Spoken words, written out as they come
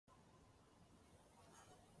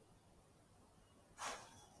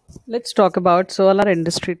Let's talk about solar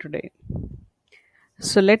industry today.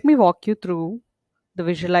 So let me walk you through the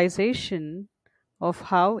visualization of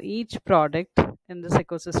how each product in this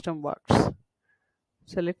ecosystem works.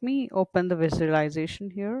 So let me open the visualization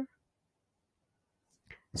here.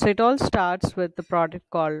 So it all starts with the product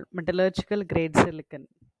called metallurgical grade silicon,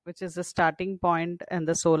 which is the starting point in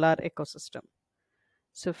the solar ecosystem.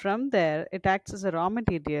 So from there, it acts as a raw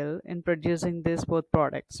material in producing these both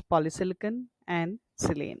products, polysilicon and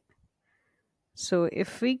silane. So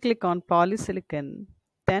if we click on polysilicon,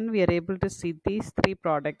 then we are able to see these three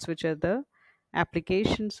products, which are the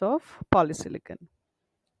applications of polysilicon.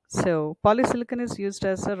 So polysilicon is used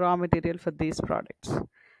as a raw material for these products.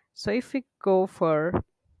 So if we go for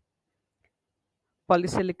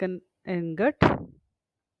polysilicon ingot,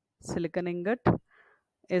 silicon ingot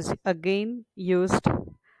is again used.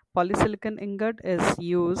 Polysilicon ingot is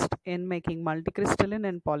used in making multicrystalline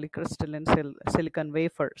and polycrystalline silicon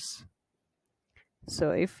wafers.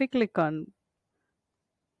 So if we click on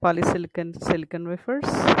polysilicon silicon wafers,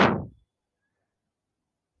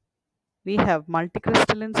 we have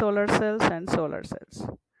multicrystalline solar cells and solar cells.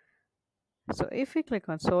 So if we click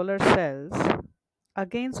on solar cells,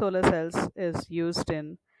 again solar cells is used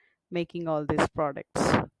in making all these products.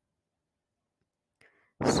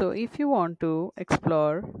 So if you want to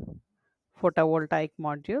explore photovoltaic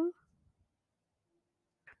module,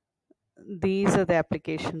 these are the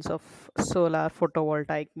applications of solar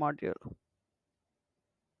photovoltaic module.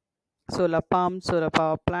 Solar pump, solar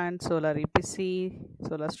power plant, solar EPC,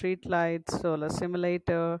 solar street lights, solar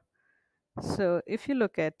simulator. So if you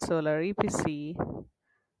look at solar EPC,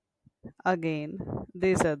 again,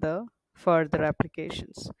 these are the further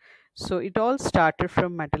applications. So it all started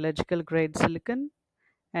from metallurgical grade silicon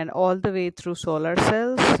and all the way through solar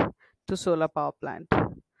cells to solar power plant.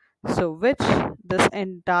 So which this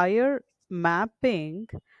entire mapping,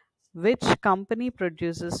 which company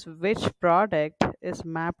produces which product is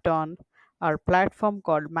mapped on our platform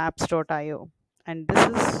called maps.io. And this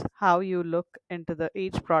is how you look into the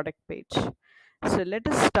each product page. So let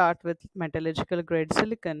us start with metallurgical grade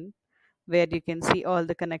silicon, where you can see all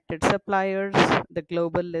the connected suppliers. The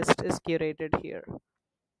global list is curated here.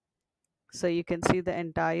 So you can see the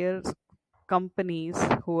entire companies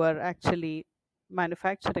who are actually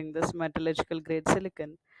manufacturing this metallurgical grade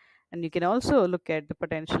silicon. And you can also look at the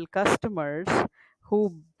potential customers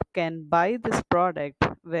who can buy this product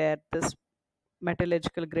where this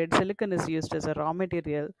metallurgical grade silicon is used as a raw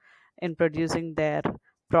material in producing their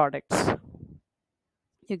products.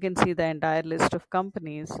 You can see the entire list of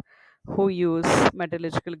companies who use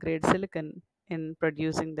metallurgical grade silicon in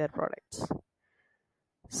producing their products.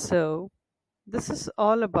 So this is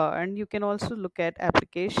all about, and you can also look at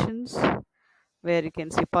applications where you can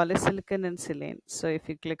see polysilicon and silane. So if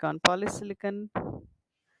you click on polysilicon,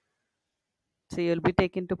 so you'll be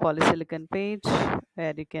taken to polysilicon page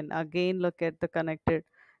where you can again look at the connected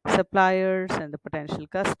suppliers and the potential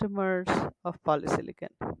customers of polysilicon.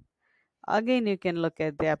 Again, you can look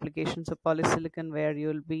at the applications of polysilicon where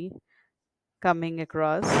you'll be coming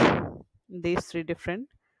across these three different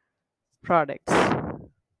products.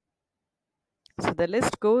 So the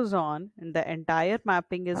list goes on, and the entire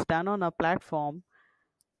mapping is done on a platform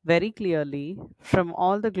very clearly from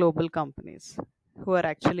all the global companies who are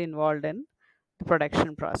actually involved in the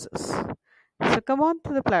production process. So come on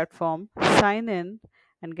to the platform, sign in,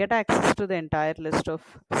 and get access to the entire list of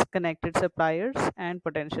connected suppliers and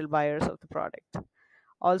potential buyers of the product.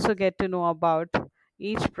 Also get to know about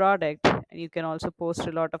each product, and you can also post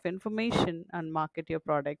a lot of information and market your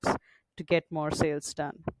products to get more sales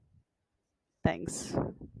done. Thanks.